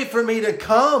the way for me to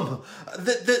come.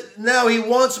 Now He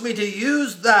wants me to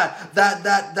use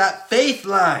that faith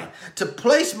line to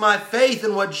place my faith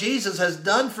in what Jesus has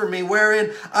done for me,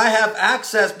 wherein I have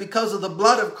access because of the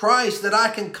blood of Christ, that I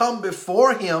can come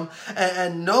before Him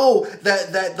and know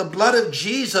that the blood of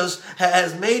Jesus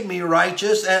has made me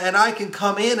righteous, and I can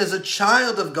come in as a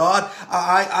child of God.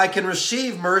 I can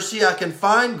receive mercy. I can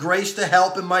find grace to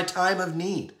help in my time of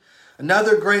need.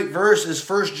 Another great verse is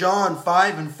 1 John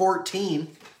 5:14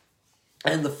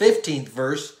 and the 15th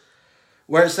verse,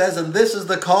 where it says, and this is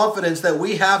the confidence that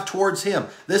we have towards Him.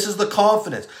 This is the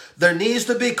confidence. There needs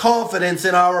to be confidence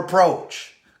in our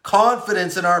approach.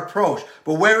 Confidence in our approach.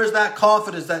 But where is that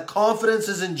confidence? That confidence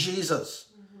is in Jesus.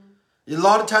 A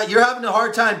lot of time you're having a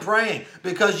hard time praying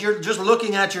because you're just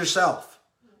looking at yourself.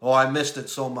 Oh, I missed it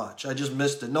so much. I just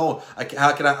missed it. No,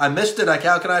 I missed it.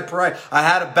 How can I pray? I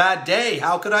had a bad day.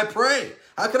 How could I pray?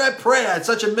 How could I pray? I had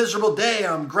such a miserable day.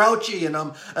 I'm grouchy and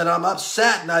I'm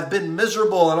upset and I've been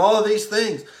miserable and all of these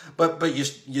things. But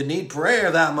you need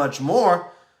prayer that much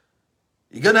more.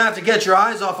 You're going to have to get your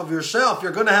eyes off of yourself.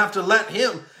 You're going to have to let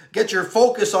Him get your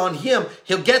focus on Him.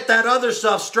 He'll get that other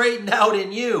stuff straightened out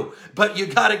in you, but you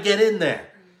got to get in there.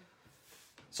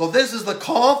 So this is the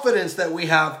confidence that we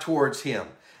have towards Him.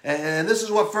 And this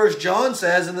is what 1 John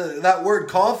says, and that word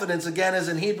confidence again is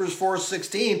in Hebrews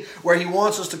 4:16, where He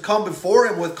wants us to come before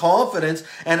Him with confidence.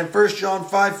 And in 1 John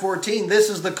 5:14, this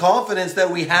is the confidence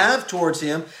that we have towards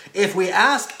Him. If we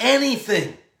ask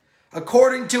anything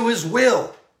according to His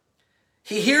will,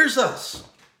 He hears us.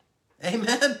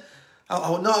 Amen?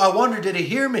 Oh no, I wonder, did He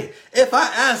hear me? If I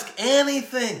ask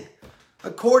anything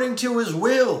according to His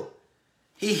will,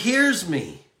 He hears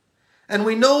me. And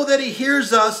we know that he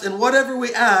hears us in whatever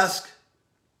we ask.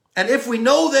 And if we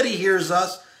know that he hears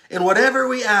us in whatever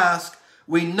we ask,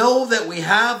 we know that we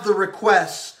have the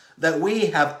requests that we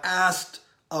have asked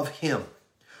of him.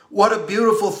 What a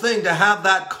beautiful thing to have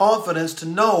that confidence, to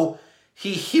know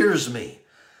he hears me.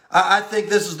 I think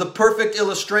this is the perfect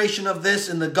illustration of this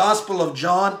in the Gospel of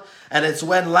John. And it's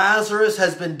when Lazarus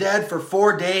has been dead for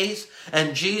 4 days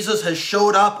and Jesus has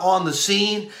showed up on the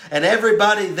scene, and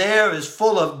everybody there is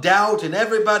full of doubt, and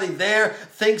everybody there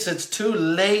thinks it's too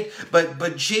late.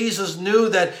 But Jesus knew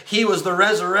that he was the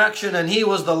resurrection and he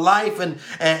was the life.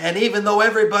 And even though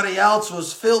everybody else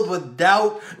was filled with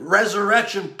doubt,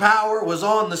 resurrection power was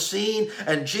on the scene.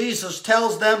 And Jesus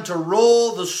tells them to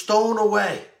roll the stone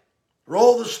away.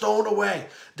 Roll the stone away.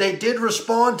 They did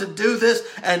respond to do this,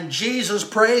 and Jesus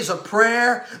prays a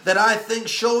prayer that I think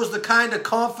shows the kind of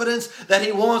confidence that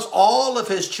he wants all of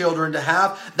his children to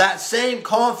have, that same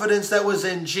confidence that was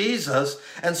in Jesus.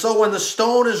 And so when the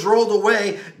stone is rolled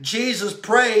away, Jesus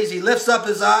prays, he lifts up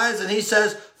his eyes and he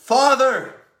says,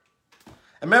 Father.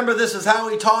 And remember, this is how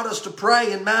he taught us to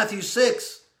pray in Matthew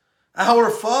 6. Our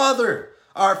Father,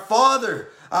 our Father.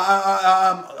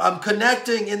 I'm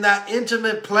connecting in that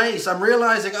intimate place. I'm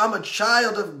realizing I'm a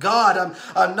child of God.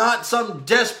 I'm not some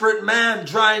desperate man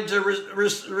trying to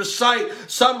recite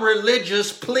some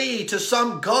religious plea to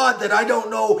some God that I don't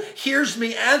know hears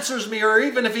me, answers me, or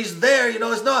even if he's there,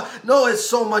 it's not. No, it's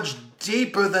so much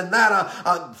deeper than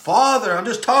that. Father, I'm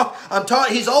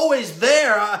talking. He's always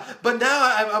there. But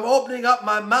now I'm opening up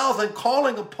my mouth and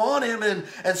calling upon him.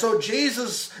 And so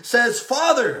Jesus says,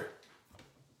 Father,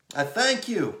 I thank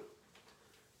you.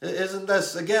 Isn't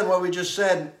this, again, what we just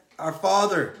said? Our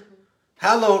Father,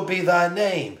 hallowed be thy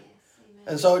name.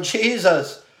 And so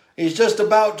Jesus, he's just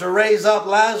about to raise up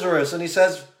Lazarus, and he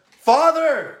says,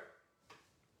 Father,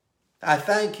 I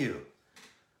thank you.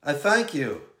 I thank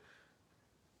you.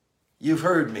 You've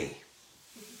heard me.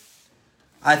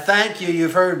 I thank you,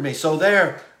 you've heard me. So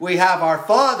there we have our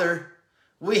Father,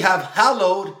 we have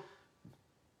hallowed,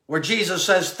 where Jesus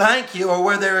says thank you, or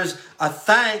where there is a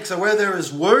thanks, or where there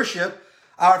is worship.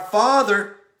 Our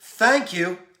Father, thank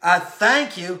you, I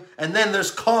thank you, and then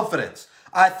there's confidence.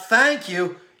 I thank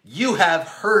you, you have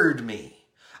heard me.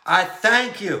 I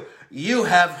thank you, you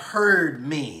have heard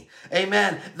me.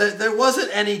 Amen. There wasn't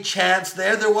any chance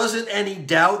there. There wasn't any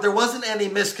doubt. There wasn't any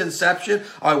misconception.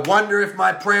 I wonder if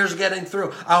my prayer's getting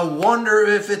through. I wonder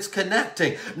if it's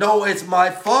connecting. No, it's my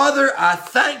Father, I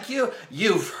thank you,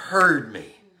 you've heard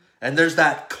me. And there's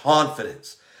that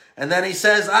confidence. And then he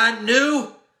says, I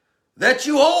knew that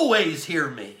you always hear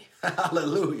me.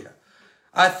 Hallelujah.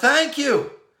 I thank you.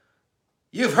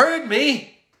 You've heard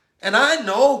me. And I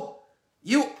know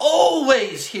you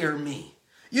always hear me.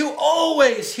 You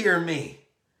always hear me.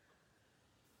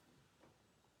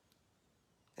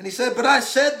 And he said, but I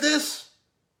said this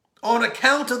on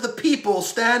account of the people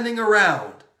standing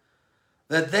around,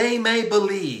 that they may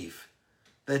believe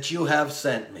that you have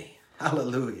sent me.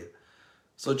 Hallelujah.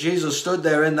 So Jesus stood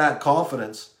there in that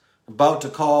confidence, about to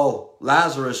call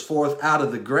Lazarus forth out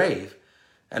of the grave.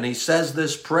 And he says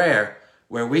this prayer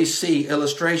where we see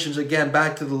illustrations again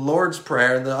back to the Lord's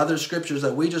Prayer and the other scriptures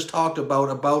that we just talked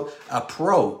about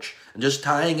approach. And just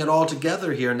tying it all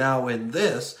together here now in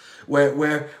this,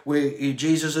 where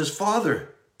Jesus is Father,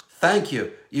 thank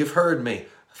you, you've heard me.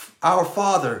 Our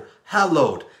Father,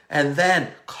 hallowed. And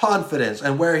then confidence.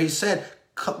 And where he said,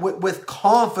 with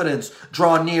confidence,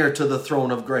 draw near to the throne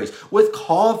of grace. With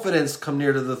confidence, come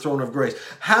near to the throne of grace.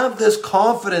 Have this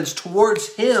confidence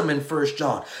towards him in 1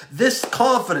 John. This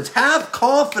confidence, have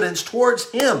confidence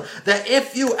towards him that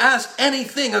if you ask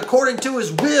anything according to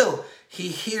his will, he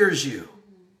hears you.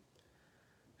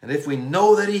 And if we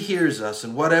know that he hears us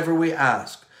in whatever we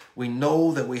ask, we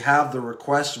know that we have the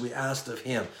requests we asked of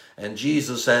him. And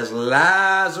Jesus says,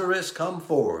 Lazarus, come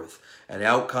forth. And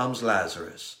out comes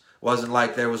Lazarus. Wasn't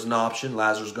like there was an option.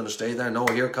 Lazarus was going to stay there. No,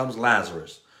 here comes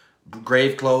Lazarus.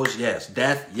 Grave closed, yes.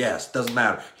 Death, yes. Doesn't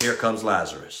matter. Here comes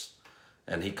Lazarus.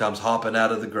 And he comes hopping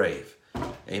out of the grave.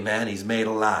 Amen. He's made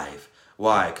alive.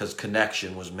 Why? Because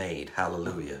connection was made.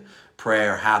 Hallelujah.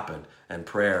 Prayer happened and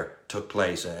prayer took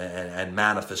place and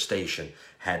manifestation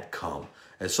had come.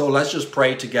 And so let's just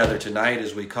pray together tonight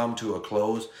as we come to a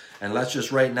close. And let's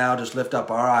just right now just lift up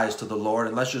our eyes to the Lord.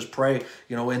 And let's just pray,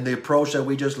 in the approach that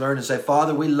we just learned and say,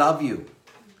 Father, we love you.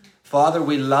 Father,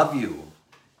 we love you.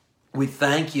 We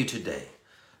thank you today.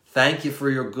 Thank you for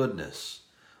your goodness.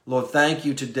 Lord, thank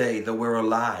you today that we're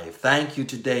alive. Thank you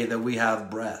today that we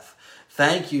have breath.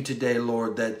 Thank you today,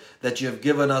 Lord, that you have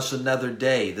given us another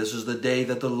day. This is the day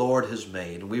that the Lord has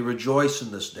made. And we rejoice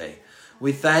in this day.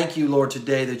 We thank you, Lord,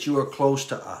 today that you are close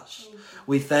to us.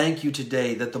 We thank you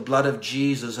today that the blood of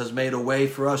Jesus has made a way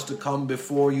for us to come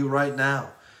before you right now.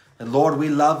 And Lord, we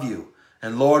love you.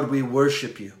 And Lord, we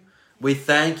worship you. We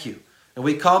thank you. And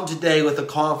we come today with a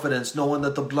confidence knowing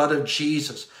that the blood of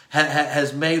Jesus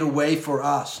has made a way for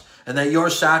us and that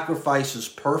your sacrifice is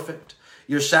perfect.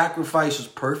 Your sacrifice is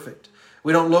perfect.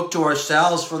 We don't look to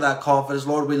ourselves for that confidence,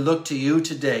 Lord. We look to you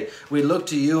today. We look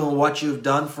to you and what you've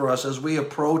done for us as we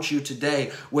approach you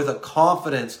today with a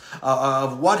confidence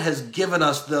of what has given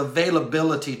us the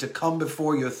availability to come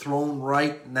before your throne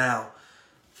right now.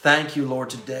 Thank you,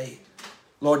 Lord, today.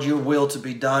 Lord, your will to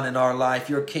be done in our life.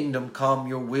 Your kingdom come,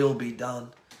 your will be done.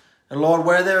 And Lord,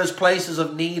 where there is places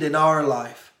of need in our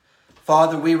life,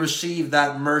 Father, we receive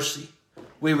that mercy.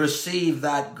 We receive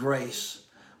that grace.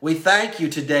 We thank you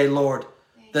today, Lord,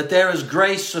 that there is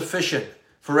grace sufficient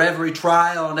for every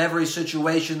trial and every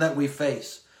situation that we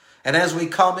face. And as we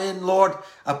come in, Lord,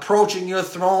 approaching your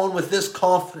throne with this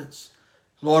confidence,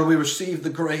 Lord, we receive the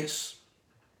grace.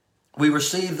 We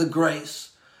receive the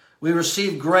grace. We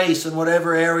receive grace in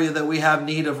whatever area that we have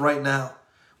need of right now.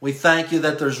 We thank you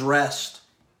that there's rest.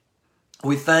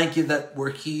 We thank you that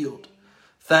we're healed.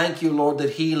 Thank you, Lord,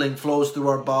 that healing flows through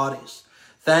our bodies.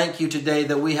 Thank you today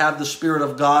that we have the Spirit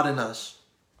of God in us.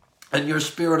 And your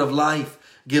Spirit of life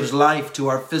gives life to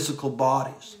our physical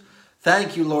bodies.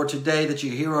 Thank you, Lord, today that you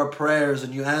hear our prayers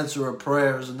and you answer our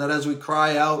prayers. And that as we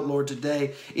cry out, Lord,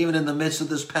 today, even in the midst of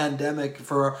this pandemic,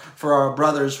 for our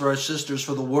brothers, for our sisters,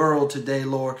 for the world today,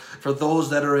 Lord, for those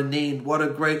that are in need, what a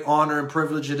great honor and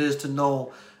privilege it is to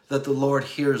know that the Lord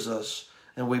hears us.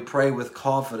 And we pray with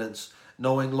confidence,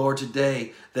 knowing, Lord,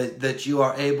 today that you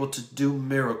are able to do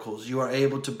miracles. You are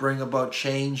able to bring about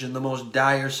change in the most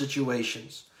dire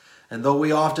situations. And though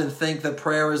we often think that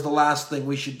prayer is the last thing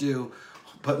we should do,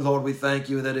 but Lord, we thank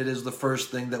you that it is the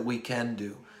first thing that we can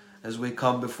do as we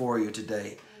come before you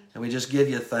today. And we just give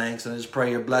you thanks and I just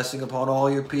pray your blessing upon all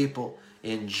your people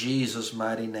in Jesus'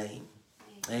 mighty name.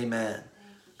 Amen.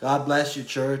 God bless you,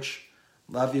 church.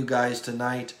 Love you guys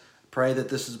tonight. Pray that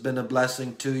this has been a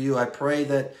blessing to you. I pray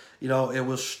that, it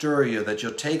will stir you, that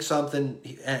you'll take something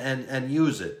and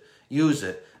use it. Use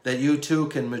it, that you too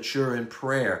can mature in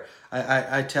prayer.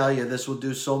 I tell you, this will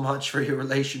do so much for your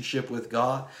relationship with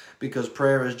God because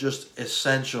prayer is just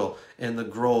essential in the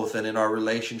growth and in our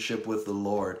relationship with the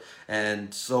Lord.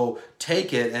 And so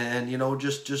take it and,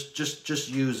 just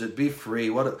use it. Be free.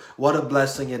 What a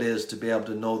blessing it is to be able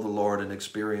to know the Lord and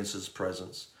experience his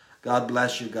presence. God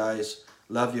bless you guys.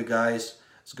 Love you guys.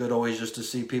 It's good always just to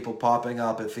see people popping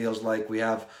up. It feels like we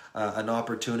have an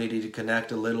opportunity to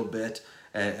connect a little bit.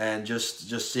 And just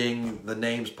seeing the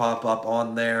names pop up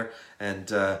on there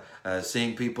and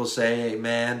seeing people say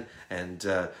amen and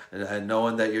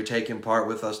knowing that you're taking part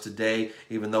with us today,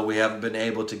 even though we haven't been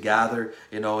able to gather,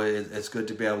 it's good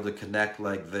to be able to connect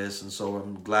like this. And so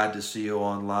I'm glad to see you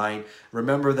online.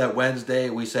 Remember that Wednesday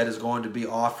we said is going to be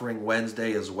Offering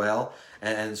Wednesday as well.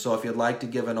 And so if you'd like to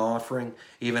give an offering,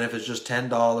 even if it's just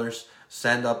 $10,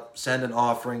 send an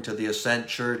offering to the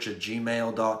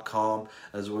ascentchurch@gmail.com,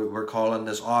 as we're calling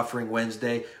this Offering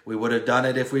Wednesday. We would have done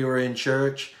it if we were in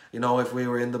church, if we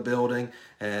were in the building.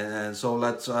 And so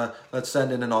let's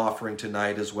send in an offering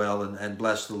tonight as well and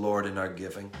bless the Lord in our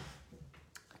giving.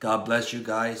 God bless you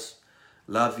guys.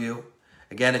 Love you.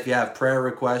 Again, if you have prayer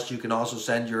requests, you can also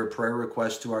send your prayer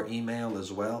request to our email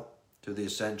as well, to the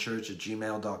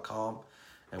ascentchurch@gmail.com,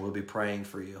 and we'll be praying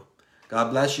for you. God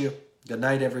bless you. Good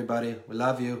night, everybody. We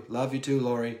love you. Love you too,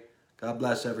 Lori. God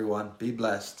bless everyone. Be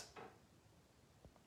blessed.